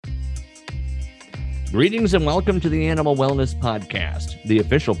Greetings and welcome to the Animal Wellness Podcast, the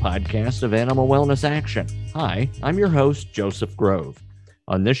official podcast of Animal Wellness Action. Hi, I'm your host, Joseph Grove.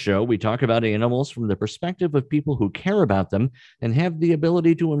 On this show, we talk about animals from the perspective of people who care about them and have the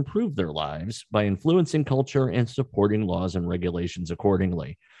ability to improve their lives by influencing culture and supporting laws and regulations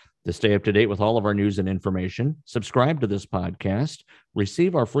accordingly. To stay up to date with all of our news and information, subscribe to this podcast,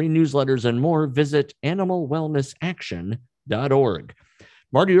 receive our free newsletters, and more, visit animalwellnessaction.org.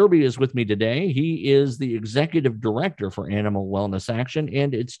 Marty Irby is with me today. He is the executive director for Animal Wellness Action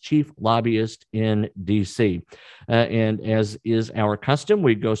and its chief lobbyist in D.C. And as is our custom,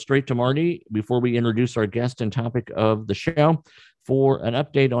 we go straight to Marty before we introduce our guest and topic of the show for an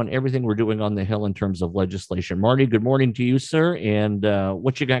update on everything we're doing on the Hill in terms of legislation. Marty, good morning to you, sir, and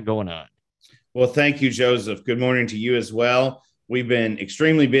what you got going on? Well, thank you, Joseph. Good morning to you as well. We've been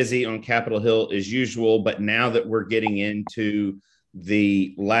extremely busy on Capitol Hill as usual, but now that we're getting into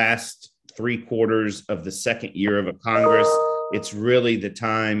the last 3 quarters of the second year of a Congress, it's really the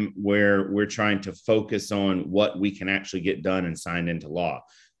time where we're trying to focus on what we can actually get done and signed into law.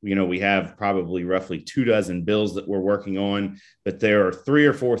 You know, we have probably roughly 24 bills that we're working on, but there are 3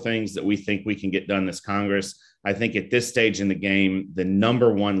 or 4 things that we think we can get done this Congress. I think at this stage in the game, the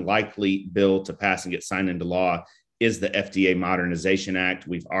number one likely bill to pass and get signed into law is the FDA Modernization Act.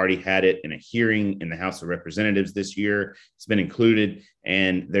 We've already had it in a hearing in the House of Representatives this year. It's been included,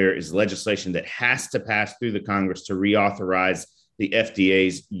 and there is legislation that has to pass through the Congress to reauthorize the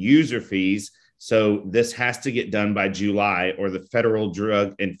FDA's user fees. So this has to get done by July, or the Federal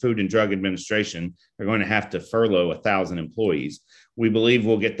Drug and Food and Drug Administration are going to have to furlough 1,000 employees. We believe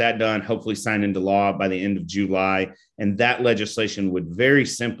we'll get that done, hopefully signed into law by the end of July. And that legislation would very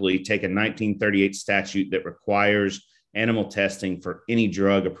simply take a 1938 statute that requires animal testing for any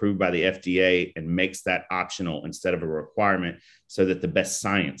drug approved by the FDA and makes that optional instead of a requirement so that the best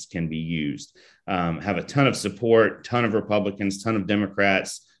science can be used. Have a ton of support, ton of Republicans, ton of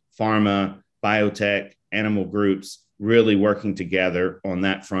Democrats, pharma, biotech, animal groups really working together on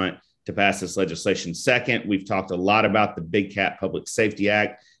that front to pass this legislation. Second, we've talked a lot about the Big Cat Public Safety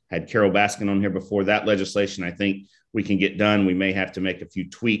Act. Had Carol Baskin on here before. That legislation, I think we can get done. We may have to make a few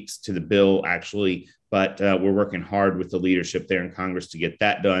tweaks to the bill, actually, but we're working hard with the leadership there in Congress to get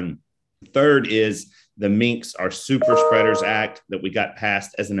that done. Third is the Minks, our Super Spreaders Act that we got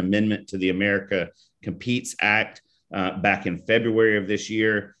passed as an amendment to the America Competes Act back in February of this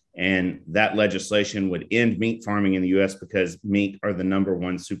year. And that legislation would end mink farming in the U.S. because mink are the number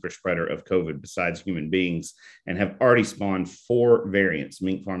one super spreader of COVID besides human beings, and have already spawned 4 variants.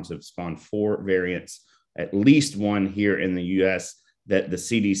 Mink farms have spawned 4 variants, at least one here in the U.S. that the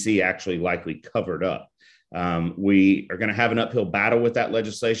CDC actually likely covered up. We are going to have an uphill battle with that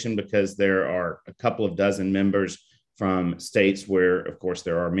legislation because there are a couple of dozen members from states where, of course,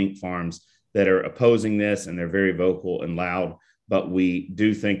 there are mink farms that are opposing this, and they're very vocal and loud. But we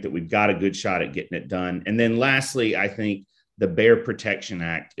do think that we've got a good shot at getting it done. And then lastly, I think the Bear Protection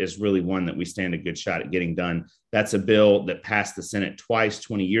Act is really one that we stand a good shot at getting done. That's a bill that passed the Senate twice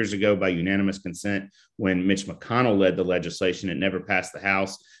 20 years ago by unanimous consent when Mitch McConnell led the legislation. It never passed the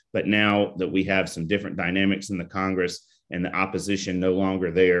House. But now that we have some different dynamics in the Congress and the opposition no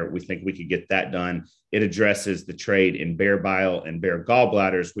longer there, we think we could get that done. It addresses the trade in bear bile and bear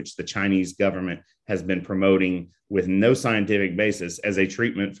gallbladders, which the Chinese government has been promoting with no scientific basis as a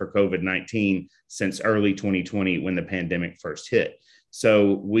treatment for COVID-19 since early 2020 when the pandemic first hit.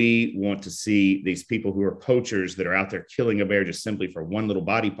 So we want to see these people who are poachers that are out there killing a bear just simply for one little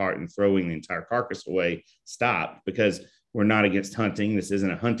body part and throwing the entire carcass away stop, because we're not against hunting. This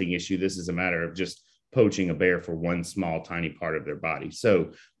isn't a hunting issue. This is a matter of just poaching a bear for one small, tiny part of their body.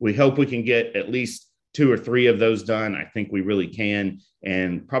 So we hope we can get at least 2 or 3 of those done. I think we really can,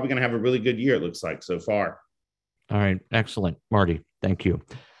 and probably going to have a really good year, it looks like, so far. All right. Excellent. Marty, thank you.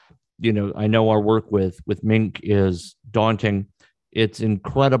 You know, I know our work with mink is daunting. It's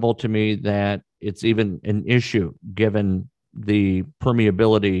incredible to me that it's even an issue given the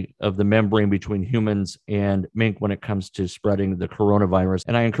permeability of the membrane between humans and mink when it comes to spreading the coronavirus.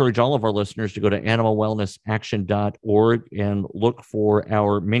 And I encourage all of our listeners to go to animalwellnessaction.org and look for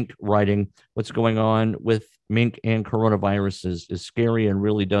our mink writing. What's going on with mink and coronavirus is scary and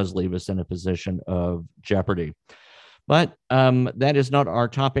really does leave us in a position of jeopardy. But that is not our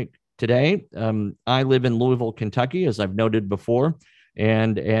topic today. I live in Louisville, Kentucky, as I've noted before.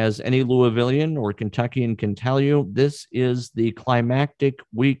 And as any Louisvillian or Kentuckian can tell you, this is the climactic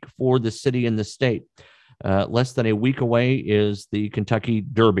week for the city and the state. Less than a week away is the Kentucky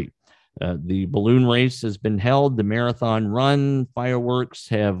Derby. The balloon race has been held, the marathon run, fireworks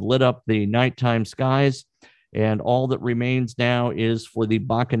have lit up the nighttime skies, And all that remains now is for the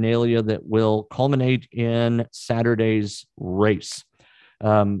Bacchanalia that will culminate in Saturday's race.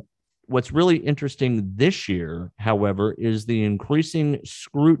 What's really interesting this year, however, is the increasing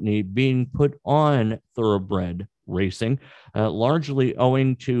scrutiny being put on thoroughbred racing, largely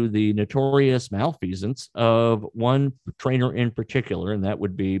owing to the notorious malfeasance of one trainer in particular, and that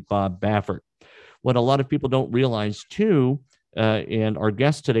would be Bob Baffert. What a lot of people don't realize, too, and our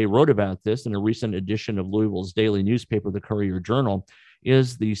guest today wrote about this in a recent edition of Louisville's daily newspaper, the Courier-Journal,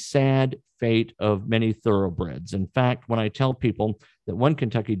 is the sad fate of many thoroughbreds. In fact, when I tell people that one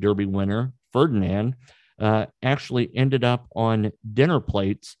Kentucky Derby winner, Ferdinand, actually ended up on dinner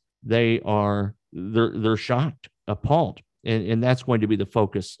plates, they're shocked, appalled, and that's going to be the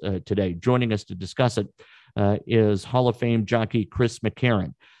focus today. Joining us to discuss it is Hall of Fame jockey Chris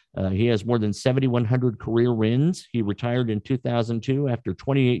McCarron. He has more than 7,100 career wins. He retired in 2002 after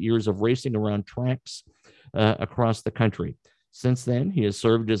 28 years of racing around tracks across the country. Since then, he has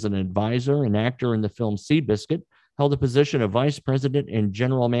served as an advisor and actor in the film Seabiscuit, held the position of vice president and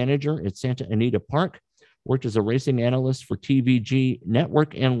general manager at Santa Anita Park, worked as a racing analyst for TVG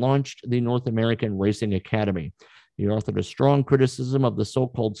Network, and launched the North American Racing Academy. He authored a strong criticism of the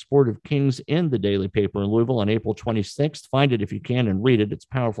so-called sport of kings in the daily paper in Louisville on April 26th. Find it if you can and read it. It's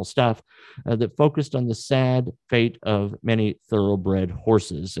powerful stuff that focused on the sad fate of many thoroughbred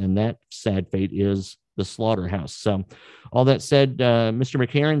horses, and that sad fate is the slaughterhouse. So all that said, Mr.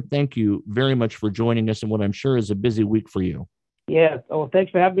 McCarron, thank you very much for joining us in what I'm sure is a busy week for you. Yeah. Oh,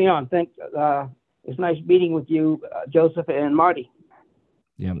 thanks for having me on. Thanks. It's nice meeting with you, Joseph and Marty.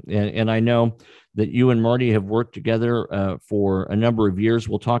 Yeah. And I know that you and Marty have worked together for a number of years.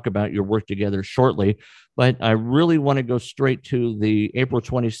 We'll talk about your work together shortly, but I really want to go straight to the April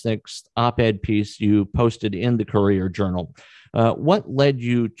 26th op-ed piece you posted in the Courier-Journal. What led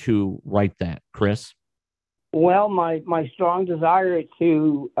you to write that, Chris? Well, my strong desire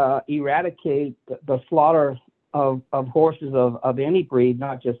to eradicate the slaughter of horses of any breed,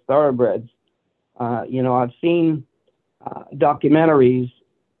 not just thoroughbreds. I've seen documentaries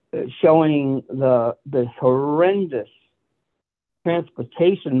showing the horrendous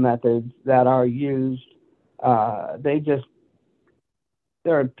transportation methods that are used. There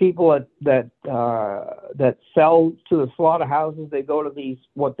are people that sell to the slaughterhouses. They go to these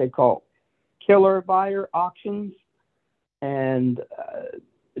what they call killer buyer auctions, and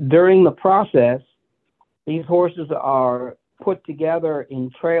during the process, these horses are put together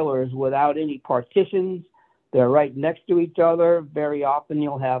in trailers without any partitions. They're right next to each other. Very often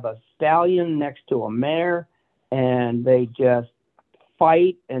you'll have a stallion next to a mare, and they just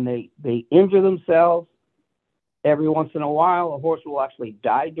fight and they injure themselves. Every once in a while, a horse will actually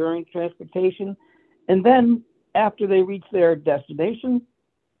die during transportation. And then after they reach their destination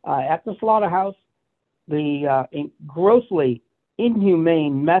at the slaughterhouse, the grossly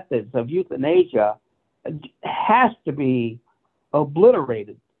inhumane methods of euthanasia has to be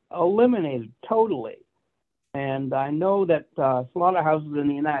obliterated, eliminated totally. And I know that slaughterhouses in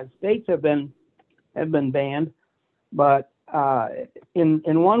the United States have been banned, but in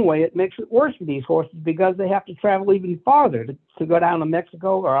one way it makes it worse for these horses because they have to travel even farther to go down to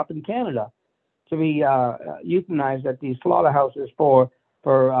Mexico or up in Canada to be euthanized at these slaughterhouses for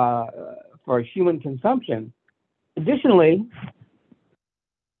human consumption. Additionally,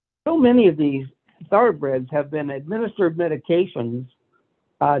 so many of these thoroughbreds have been administered medications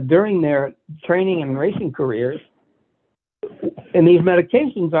during their training and racing careers, and these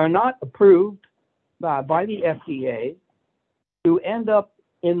medications are not approved by the FDA to end up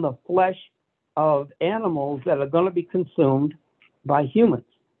in the flesh of animals that are going to be consumed by humans.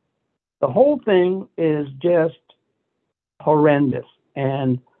 The whole thing is just horrendous,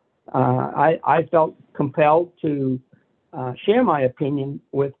 and I felt compelled to share my opinion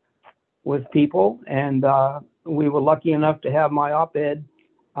with people, and we were lucky enough to have my op-ed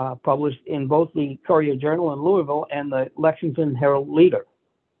published in both the Courier-Journal in Louisville and the Lexington Herald-Leader.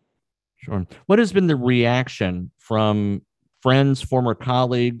 Sure. What has been the reaction from friends, former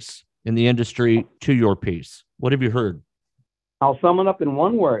colleagues in the industry to your piece? What have you heard? I'll sum it up in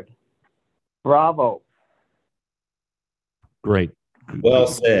one word: bravo. Great. Well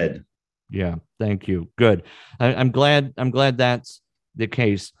said. Yeah, thank you. Good. I'm glad that's the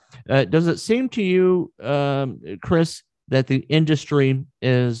case. Does it seem to you, Chris, that the industry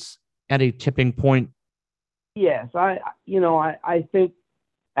is at a tipping point? Yes, I think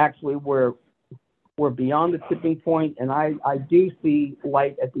actually we're beyond the tipping point, and I do see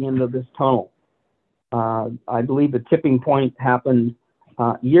light at the end of this tunnel. I believe the tipping point happened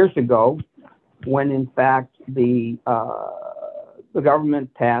years ago when, in fact, the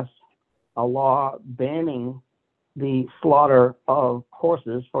government passed a law banning the slaughter of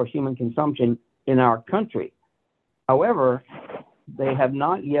horses for human consumption in our country. However, they have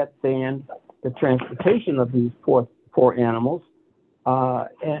not yet banned the transportation of these poor animals,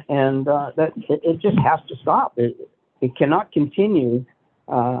 and that it just has to stop. It cannot continue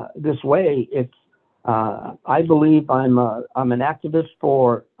this way. It's I believe I'm an activist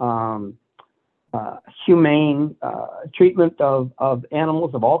for humane treatment of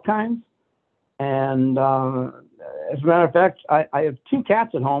animals of all kinds, and as a matter of fact, I have 2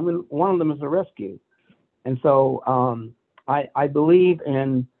 cats at home, and one of them is a rescue, and so I believe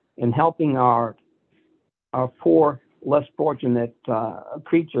in helping our poor, less fortunate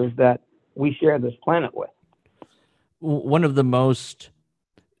creatures that we share this planet with. One of the most,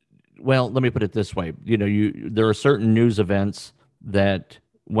 well, let me put it this way. There are certain news events that,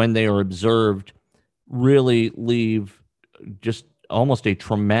 when they are observed, really leave just almost a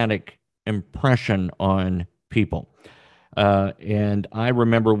traumatic impression on people. And I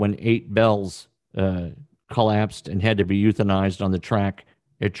remember when 8 Bells collapsed and had to be euthanized on the track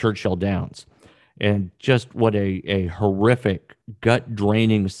at Churchill Downs. And just what a horrific,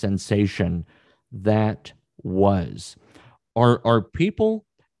 gut-draining sensation that was. Are people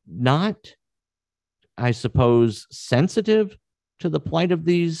not, I suppose, sensitive to the plight of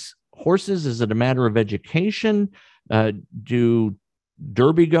these horses? Is it a matter of education? Do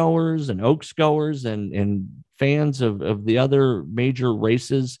Derby goers and Oaks goers and fans of the other major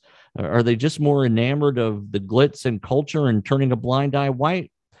races, are they just more enamored of the glitz and culture and turning a blind eye? Why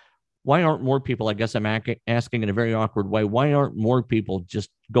aren't more people, I guess I'm asking in a very awkward way, why aren't more people just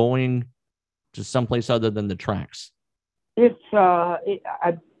going to someplace other than the tracks?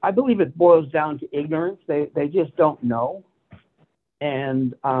 I believe it boils down to ignorance. They just don't know.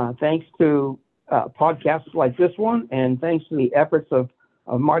 And thanks to podcasts like this one, and thanks to the efforts of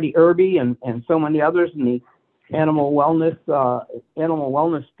Marty Irby and so many others in the animal wellness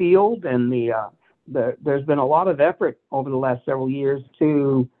field, and there's been a lot of effort over the last several years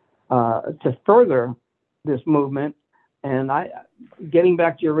to further this movement. And getting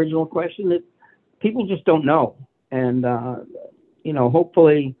back to your original question, that people just don't know. And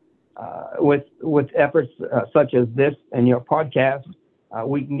hopefully with efforts such as this and your podcast,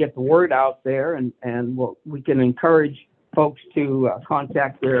 we can get the word out there, and we can encourage folks to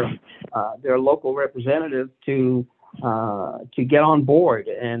contact their local representative to get on board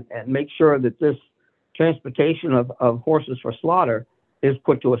and make sure that this transportation of horses for slaughter is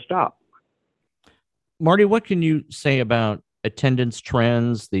put to a stop. Marty, what can you say about attendance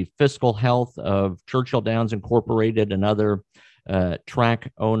trends, the fiscal health of Churchill Downs Incorporated and other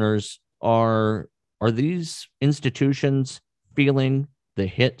track owners? Are these institutions feeling the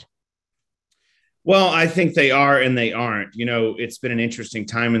hit? Well, I think they are and they aren't. It's been an interesting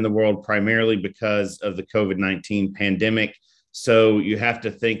time in the world, primarily because of the COVID-19 pandemic. So you have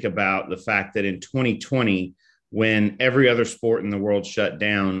to think about the fact that in 2020, when every other sport in the world shut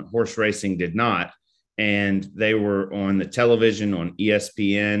down, horse racing did not. And they were on the television, on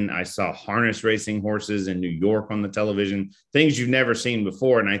ESPN. I saw harness racing horses in New York on the television, things you've never seen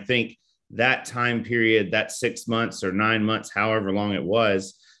before. And I think that time period, that 6 months or 9 months, however long it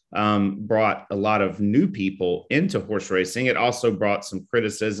was, brought a lot of new people into horse racing. It also brought some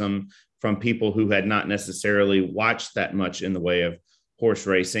criticism from people who had not necessarily watched that much in the way of horse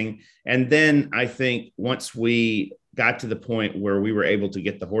racing. And then I think once we got to the point where we were able to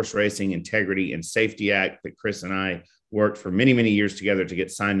get the Horse Racing Integrity and Safety Act that Chris and I worked for many, many years together to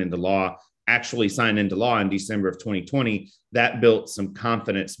get signed into law, actually signed into law in December of 2020, that built some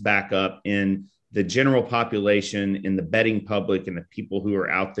confidence back up in the general population, in the betting public, and the people who are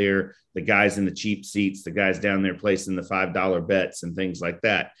out there, the guys in the cheap seats, the guys down there placing the $5 bets and things like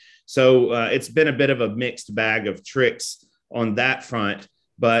that. So it's been a bit of a mixed bag of tricks on that front.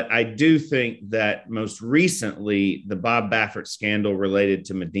 But I do think that most recently, the Bob Baffert scandal related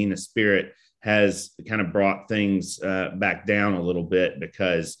to Medina Spirit has kind of brought things back down a little bit,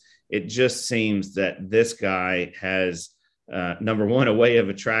 because it just seems that this guy has, number one, a way of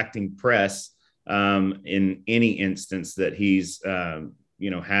attracting press in any instance that he's,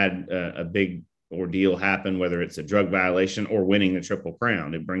 had a big ordeal happen, whether it's a drug violation or winning the Triple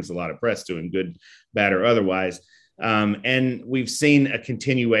Crown. It brings a lot of press to him, good, bad, or otherwise. And we've seen a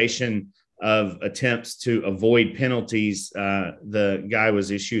continuation of attempts to avoid penalties. The guy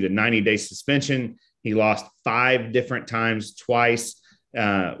was issued a 90-day suspension. He lost 5 different times, twice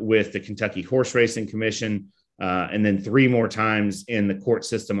with the Kentucky Horse Racing Commission, and then 3 more times in the court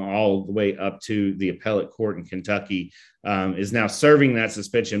system, all the way up to the appellate court in Kentucky. Is now serving that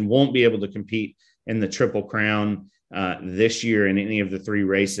suspension, won't be able to compete in the Triple Crown this year in any of the 3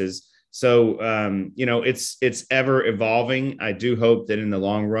 races. So, it's ever evolving. I do hope that in the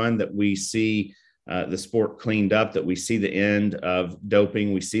long run that we see the sport cleaned up, that we see the end of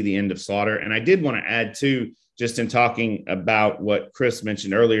doping, we see the end of slaughter. And I did want to add too, just in talking about what Chris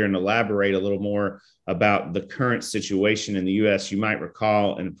mentioned earlier and elaborate a little more about the current situation in the U.S. You might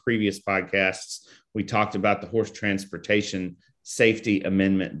recall in previous podcasts, we talked about the horse transportation safety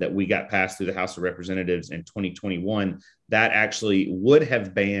amendment that we got passed through the House of Representatives in 2021. That actually would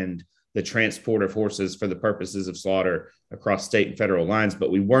have banned the transport of horses for the purposes of slaughter across state and federal lines,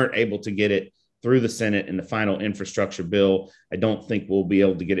 but we weren't able to get it through the Senate in the final infrastructure bill. I don't think we'll be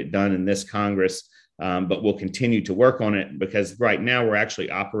able to get it done in this Congress, but we'll continue to work on it, because right now we're actually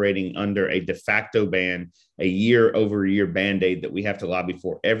operating under a de facto ban, a year-over-year Band-Aid that we have to lobby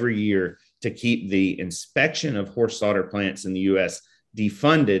for every year to keep the inspection of horse slaughter plants in the U.S.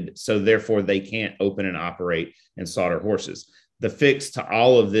 defunded, so therefore they can't open and operate and slaughter horses. The fix to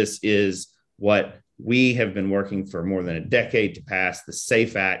all of this is what we have been working for more than a decade to pass, the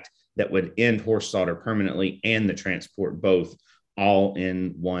SAFE Act, that would end horse slaughter permanently and the transport both, all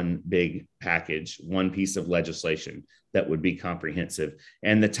in one big package, one piece of legislation that would be comprehensive.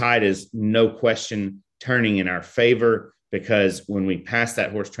 And the tide is no question turning in our favor, because when we passed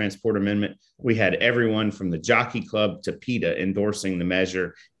that horse transport amendment, we had everyone from the Jockey Club to PETA endorsing the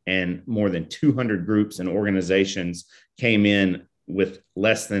measure, and more than 200 groups and organizations came in with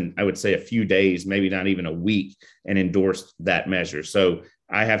less than, I would say, a few days, maybe not even a week, and endorsed that measure. So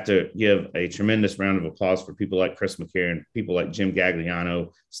I have to give a tremendous round of applause for people like Chris McCarron, people like Jim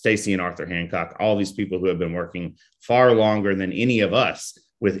Gagliano, Stacy and Arthur Hancock, all these people who have been working far longer than any of us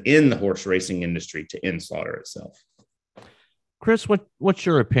within the horse racing industry to end slaughter itself. Chris, what's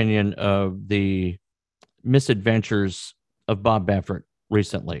your opinion of the misadventures of Bob Baffert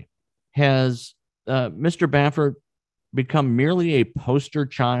recently? Has Mr. Baffert become merely a poster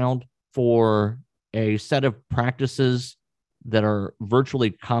child for a set of practices that are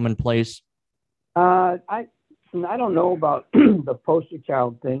virtually commonplace? I don't know about the poster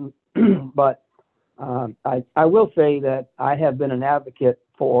child thing, but I will say that I have been an advocate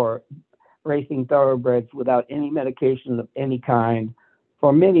for racing thoroughbreds without any medication of any kind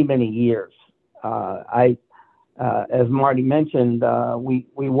for many, many years. As Marty mentioned, we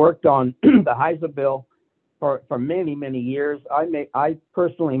worked on the HISA bill for many, many years. I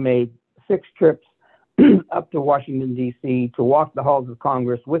personally made 6 trips up to Washington, D.C. to walk the halls of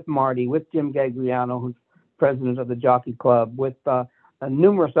Congress with Marty, with Jim Gagliano, who's president of the Jockey Club, with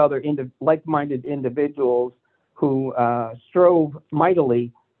numerous other like-minded individuals who strove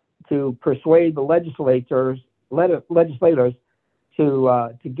mightily to persuade the legislators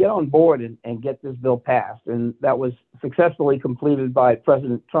to get on board and get this bill passed. And that was successfully completed by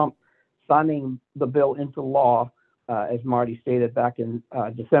President Trump signing the bill into law, as Marty stated back in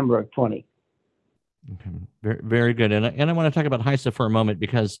December of 20. Okay, very, very good. And I want to talk about HISA for a moment,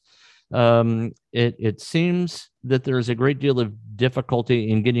 because it seems that there's a great deal of difficulty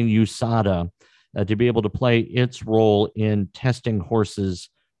in getting USADA to be able to play its role in testing horses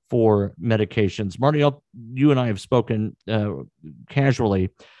for medications. Marty, you and I have spoken casually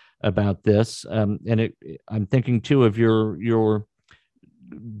about this, and I'm thinking too of your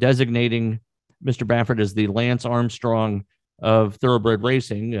designating Mr. Baffert as the Lance Armstrong of thoroughbred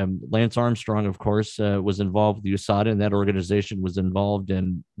racing. Lance Armstrong, of course, was involved with USADA, and that organization was involved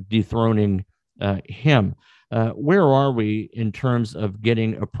in dethroning him. Where are we in terms of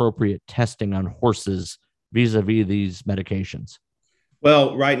getting appropriate testing on horses vis-a-vis these medications?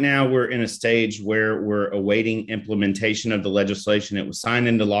 Well, right now we're in a stage where we're awaiting implementation of the legislation. It was signed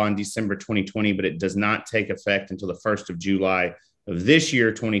into law in December 2020, but it does not take effect until the 1st of July of this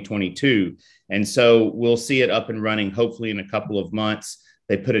year, 2022. And so we'll see it up and running, hopefully in a couple of months.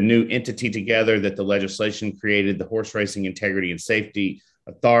 They put a new entity together that the legislation created, the Horse Racing Integrity and Safety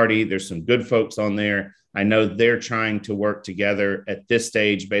Authority. There's some good folks on there. I know they're trying to work together at this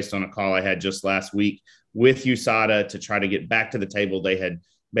stage based on a call I had just last week with USADA to try to get back to the table. They had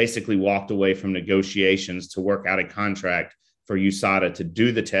basically walked away from negotiations to work out a contract for USADA to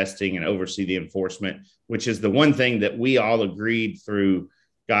do the testing and oversee the enforcement, which is the one thing that we all agreed through,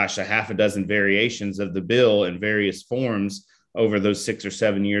 a half a dozen variations of the bill in various forms over those 6 or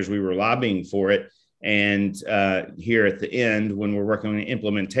 7 years we were lobbying for it. And here at the end, when we're working on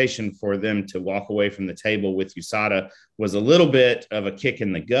implementation, for them to walk away from the table with USADA was a little bit of a kick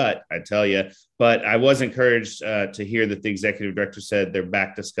in the gut, I tell you. But I was encouraged to hear that the executive director said they're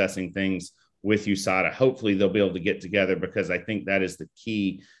back discussing things with USADA. Hopefully they'll be able to get together, because I think that is the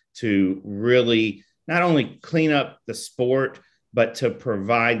key to really not only clean up the sport, but to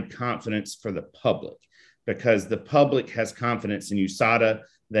provide confidence for the public, because the public has confidence in USADA.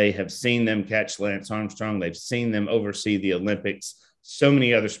 They have seen them catch Lance Armstrong. They've seen them oversee the Olympics, so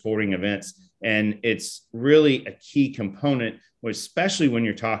many other sporting events. And it's really a key component, especially when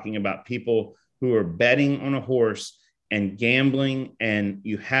you're talking about people who are betting on a horse and gambling, and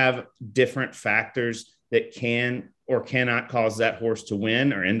you have different factors that can or cannot cause that horse to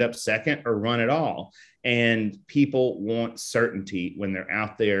win or end up second or run at all. And people want certainty when they're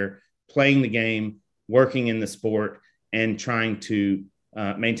out there playing the game, working in the sport, and trying to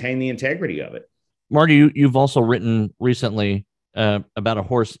maintain the integrity of it. Marty, you've also written recently about a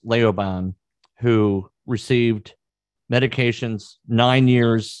horse, Leoban, who received medications, 9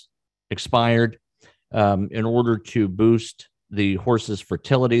 years expired, in order to boost the horse's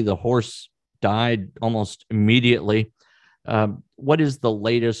fertility. The horse died almost immediately. What is the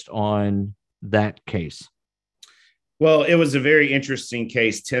latest on that case? Well, it was a very interesting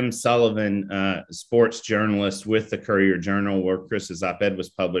case. Tim Sullivan, sports journalist with the Courier-Journal, where Chris's op-ed was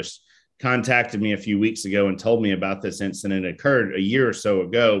published, contacted me a few weeks ago and told me about this incident. It occurred a year or so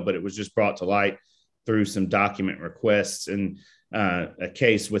ago, but it was just brought to light through some document requests and a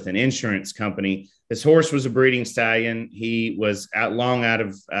case with an insurance company. His horse was a breeding stallion. He was out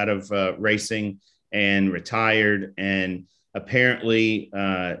of racing and retired, and apparently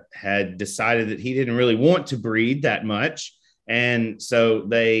had decided that he didn't really want to breed that much. And so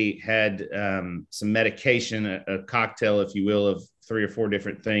they had some medication, a cocktail, if you will, of 3 or 4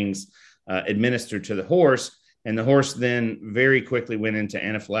 different things administered to the horse. And the horse then very quickly went into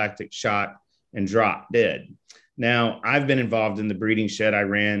anaphylactic shock and dropped dead. Now, I've been involved in the breeding shed. I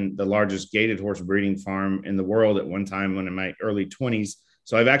ran the largest gated horse breeding farm in the world at one time when in my early 20s.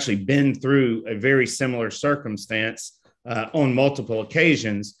 So I've actually been through a very similar circumstance on multiple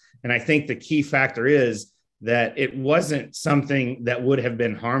occasions. And I think the key factor is that it wasn't something that would have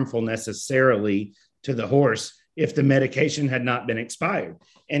been harmful necessarily to the horse if the medication had not been expired.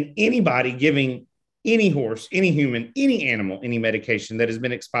 And anybody giving any horse, any human, any animal, any medication that has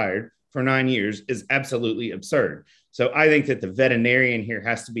been expired for 9 years is absolutely absurd. So I think that the veterinarian here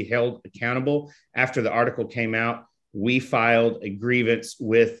has to be held accountable. After the article came out, we filed a grievance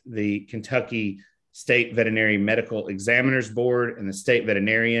with the Kentucky State Veterinary Medical Examiners Board and the state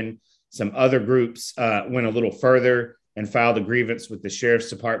veterinarian. Some other groups went a little further and filed a grievance with the sheriff's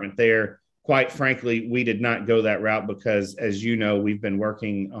department there. Quite frankly, we did not go that route because, as you know, we've been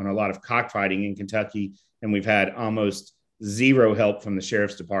working on a lot of cockfighting in Kentucky, and we've had almost zero help from the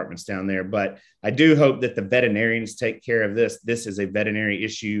sheriff's departments down there. But I do hope that the veterinarians take care of this. This is a veterinary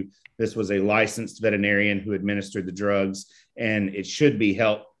issue. This was a licensed veterinarian who administered the drugs, and it should be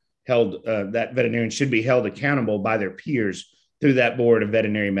held. That veterinarian should be held accountable by their peers through that board of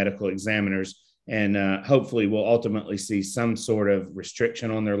veterinary medical examiners. And hopefully we'll ultimately see some sort of restriction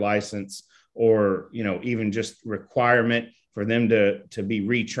on their license, or, even just requirement for them to be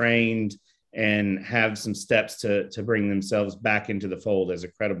retrained and have some steps to bring themselves back into the fold as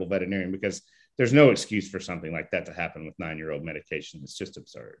a credible veterinarian, because there's no excuse for something like that to happen with 9-year-old medication. It's just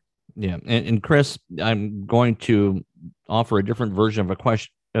absurd. Yeah. And Chris, I'm going to offer a different version of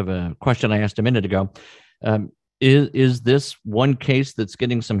a question I asked a minute ago. Is this one case that's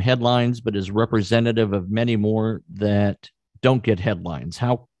getting some headlines, but is representative of many more that don't get headlines?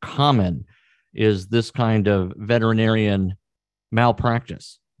 How common is this kind of veterinarian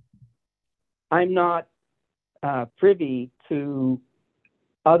malpractice? I'm not privy to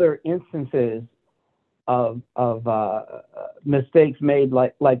other instances of mistakes made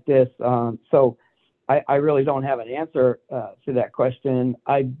like this. So I really don't have an answer to that question.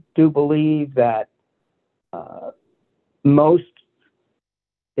 I do believe that most,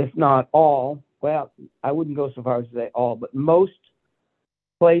 if not all, well, I wouldn't go so far as to say all, but most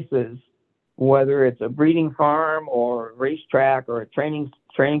places, whether it's a breeding farm or a racetrack or a training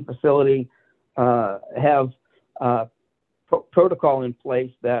facility, have protocol in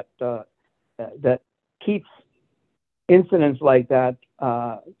place that keeps incidents like that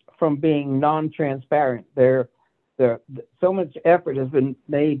from being non-transparent. So much effort has been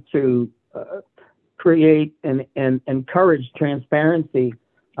made to create and encourage transparency.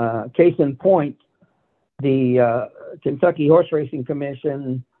 Case in point, the Kentucky Horse Racing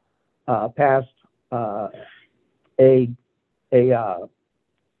Commission passed a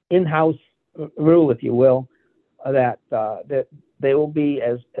in-house rule, if you will, that they will be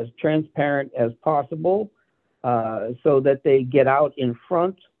as transparent as possible, so that they get out in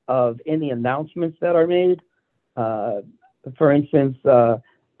front of any announcements that are made. For instance,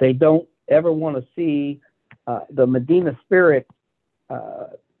 they don't ever want to see the Medina Spirit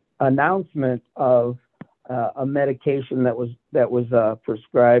announcement of a medication that was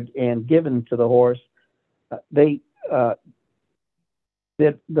prescribed and given to the horse. They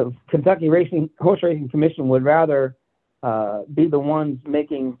the Kentucky Horse Racing Commission would rather be the ones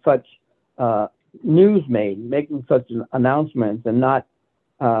making such news making such announcements, and not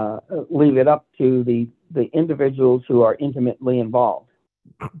leave it up to the individuals who are intimately involved.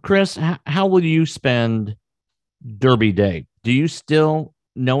 Chris, how will you spend Derby Day? Do you still,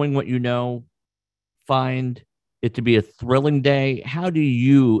 knowing what you know, find it to be a thrilling day? How do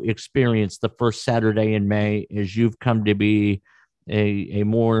you experience the first Saturday in May as you've come to be a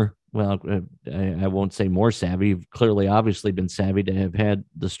more, I won't say more savvy. You've clearly, obviously been savvy to have had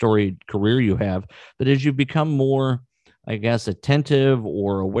the storied career you have, but as you've become more, I guess, attentive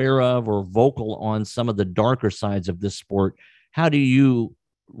or aware of or vocal on some of the darker sides of this sport, how do you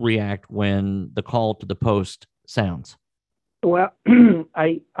react when the call to the post sounds? Well,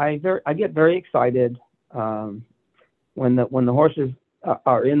 I get very excited when the horses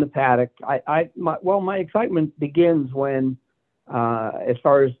are in the paddock. My excitement begins when, as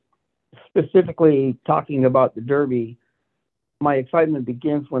far as specifically talking about the Derby, my excitement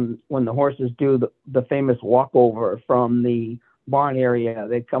begins when the horses do the famous walkover from the barn area.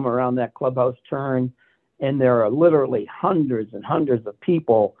 They come around that clubhouse turn, and there are literally hundreds and hundreds of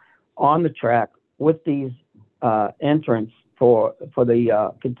people on the track with these entrants for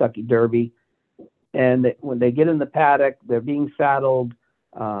the Kentucky Derby. And when they get in the paddock, they're being saddled.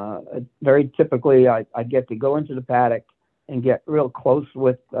 Very typically, I get to go into the paddock and get real close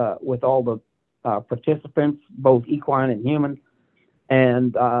with all the participants, both equine and human.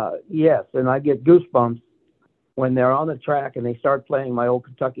 And yes, and I get goosebumps when they're on the track and they start playing My Old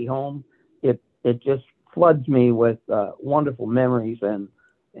Kentucky Home. It just floods me with wonderful memories, and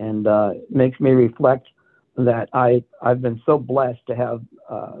makes me reflect that I've been so blessed to have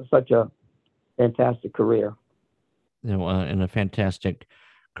such a fantastic career. And a fantastic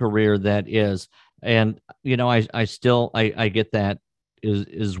career that is. And, I get that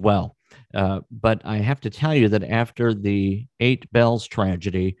as well. But I have to tell you that after the 8 Bells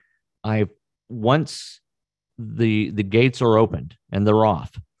tragedy, once the gates are opened and they're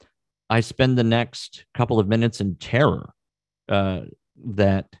off, I spend the next couple of minutes in terror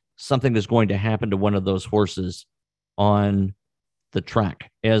that something is going to happen to one of those horses on the track.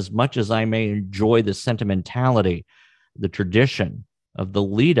 As much as I may enjoy the sentimentality, the tradition of the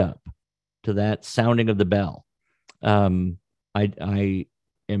lead up to that sounding of the bell, I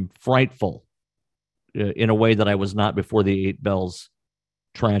am frightful in a way that I was not before the 8 Bells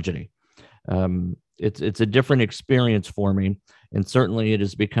tragedy. It's a different experience for me, and certainly it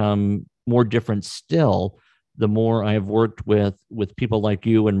has become more different still the more I have worked with people like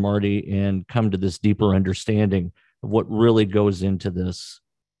you and Marty and come to this deeper understanding of what really goes into this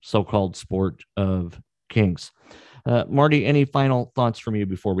so-called sport of kings. Marty, any final thoughts from you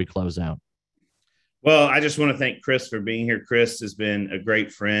before we close out? Well, I just want to thank Chris for being here. Chris has been a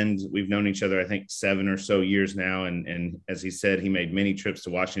great friend. We've known each other, I think, 7 or so years now. And as he said, he made many trips to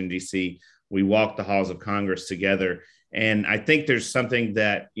Washington, D.C. We walked the halls of Congress together. And I think there's something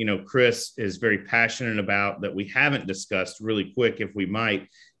that, Chris is very passionate about that we haven't discussed really quick, if we might,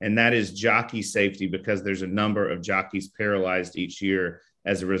 and that is jockey safety, because there's a number of jockeys paralyzed each year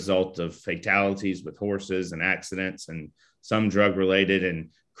as a result of fatalities with horses and accidents and some drug related.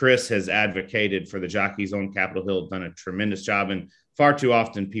 And Chris has advocated for the jockeys on Capitol Hill, done a tremendous job. And far too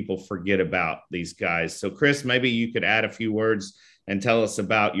often people forget about these guys. So Chris, maybe you could add a few words and tell us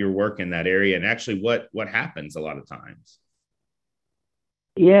about your work in that area and actually what happens a lot of times.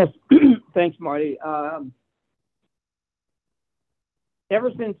 Yes. Thanks, Marty.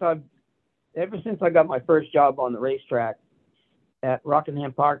 Ever since I got my first job on the racetrack at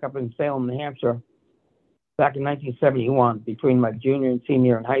Rockingham Park up in Salem, New Hampshire, back in 1971, between my junior and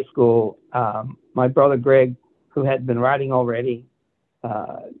senior in high school, my brother Greg, who had been riding already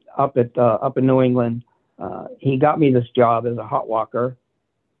up in New England, he got me this job as a hot walker,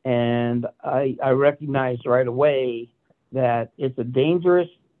 and I recognized right away that it's a dangerous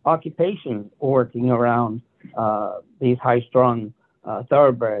occupation working around these high-strung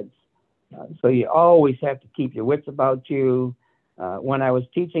thoroughbreds. So you always have to keep your wits about you. When I was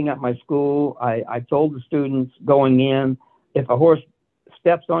teaching at my school, I told the students going in, if a horse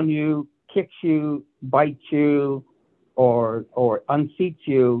steps on you, kicks you, bites you, or unseats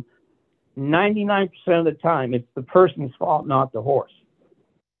you, 99% of the time, it's the person's fault, not the horse.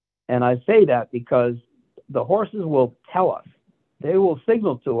 And I say that because the horses will tell us, they will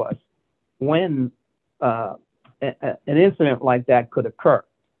signal to us when an incident like that could occur.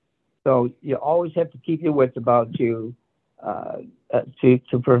 So you always have to keep your wits about you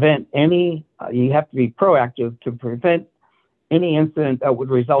to prevent any, you have to be proactive to prevent any incident that would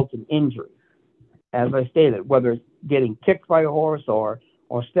result in injury. As I stated, whether it's getting kicked by a horse or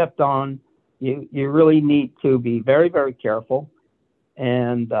or stepped on, you really need to be very, very careful.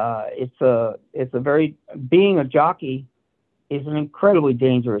 And being a jockey is an incredibly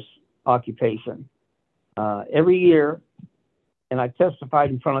dangerous occupation. Every year, and I testified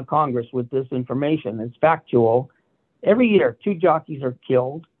in front of Congress with this information, it's factual. Every year, 2 jockeys are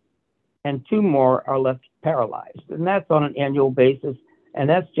killed and 2 more are left paralyzed. And that's on an annual basis, and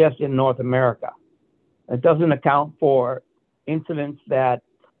that's just in North America. It doesn't account for incidents that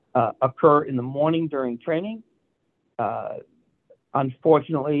occur in the morning during training.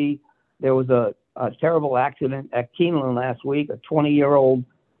 Unfortunately, there was a terrible accident at Keeneland last week. A 20-year-old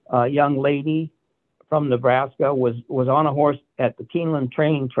young lady from Nebraska was on a horse at the Keeneland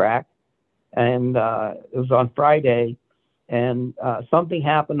training track, and it was on Friday, and something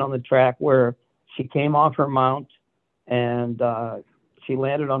happened on the track where she came off her mount and she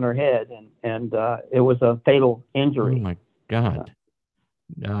landed on her head, and it was a fatal injury. Oh my God!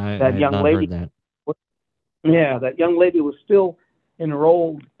 That young lady. That young lady was still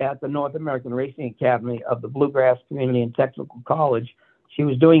enrolled at the North American Racing Academy of the Bluegrass Community and Technical College. She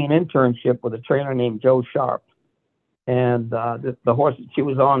was doing an internship with a trainer named Joe Sharp, and the horse that she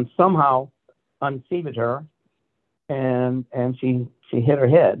was on somehow unseated her, and she hit her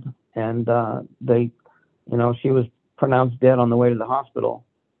head, and she was pronounced dead on the way to the hospital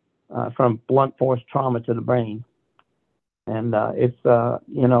from blunt force trauma to the brain. And it's the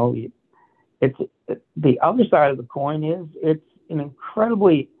other side of the coin is it's an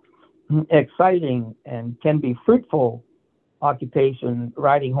incredibly exciting and can be fruitful occupation,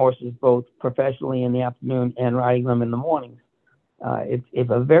 riding horses both professionally in the afternoon and riding them in the mornings. It's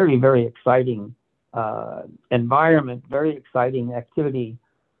a very, very exciting environment, very exciting activity.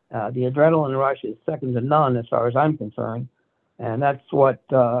 The adrenaline rush is second to none as far as I'm concerned, and that's what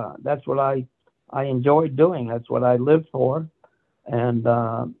I enjoyed doing. That's what I lived for, and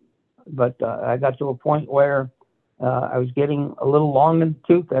but I got to a point where I was getting a little long in the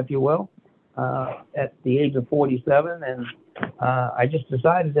tooth, if you will, at the age of 47, and I just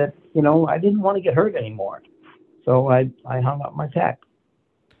decided that I didn't want to get hurt anymore, so I hung up my tack.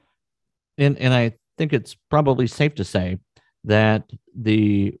 And I think it's probably safe to say that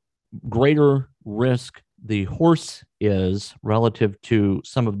the greater risk the horse is relative to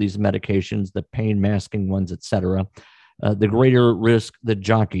some of these medications, the pain masking ones, et cetera, the greater risk the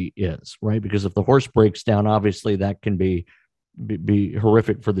jockey is, right? Because if the horse breaks down, obviously that can be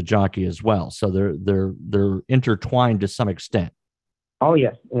horrific for the jockey as well. So they're intertwined to some extent. Oh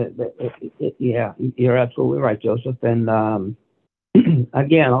yes, yeah, you're absolutely right, Joseph. And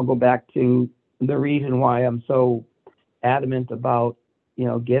again, I'll go back to the reason why I'm so adamant about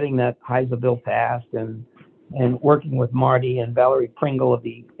getting that Heisa bill passed and working with Marty and Valerie Pringle of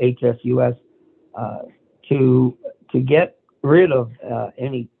the HSUS to get rid of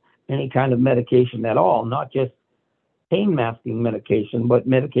any kind of medication at all, not just pain masking medication, but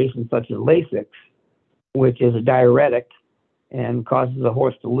medication such as Lasix, which is a diuretic and causes a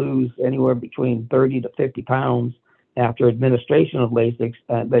horse to lose anywhere between 30 to 50 pounds after administration of Lasix.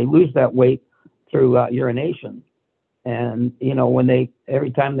 They lose that weight through urination. And,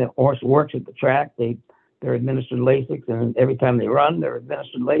 every time the horse works at the track, they're administered Lasix, and every time they run, they're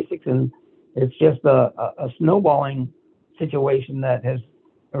administered Lasix. And it's just a snowballing situation that has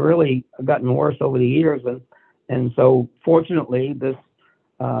really gotten worse over the years. And so fortunately, the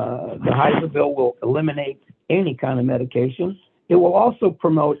Heisa bill will eliminate any kind of medication. It will also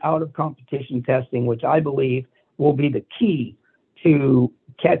promote out-of-competition testing, which I believe will be the key to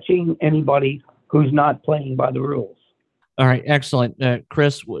catching anybody who's not playing by the rules. All right, excellent.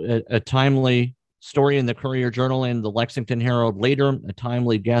 Chris, a timely story in the Courier-Journal and the Lexington Herald later, a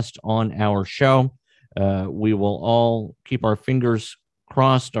timely guest on our show. We will all keep our fingers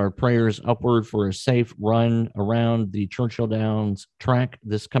crossed, our prayers upward for a safe run around the Churchill Downs track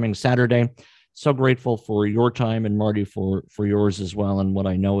this coming Saturday. So grateful for your time, and Marty for yours as well, and what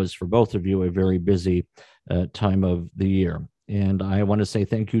I know is for both of you a very busy time of the year. And I want to say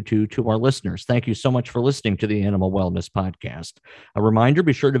thank you to our listeners. Thank you so much for listening to the Animal Wellness Podcast. A reminder,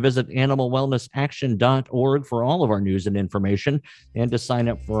 be sure to visit animalwellnessaction.org for all of our news and information, and to sign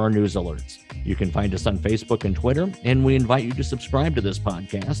up for our news alerts. You can find us on Facebook and Twitter, and we invite you to subscribe to this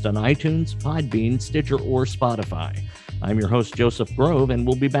podcast on iTunes, Podbean, Stitcher, or Spotify. I'm your host, Joseph Grove, and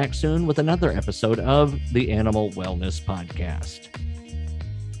we'll be back soon with another episode of the Animal Wellness Podcast.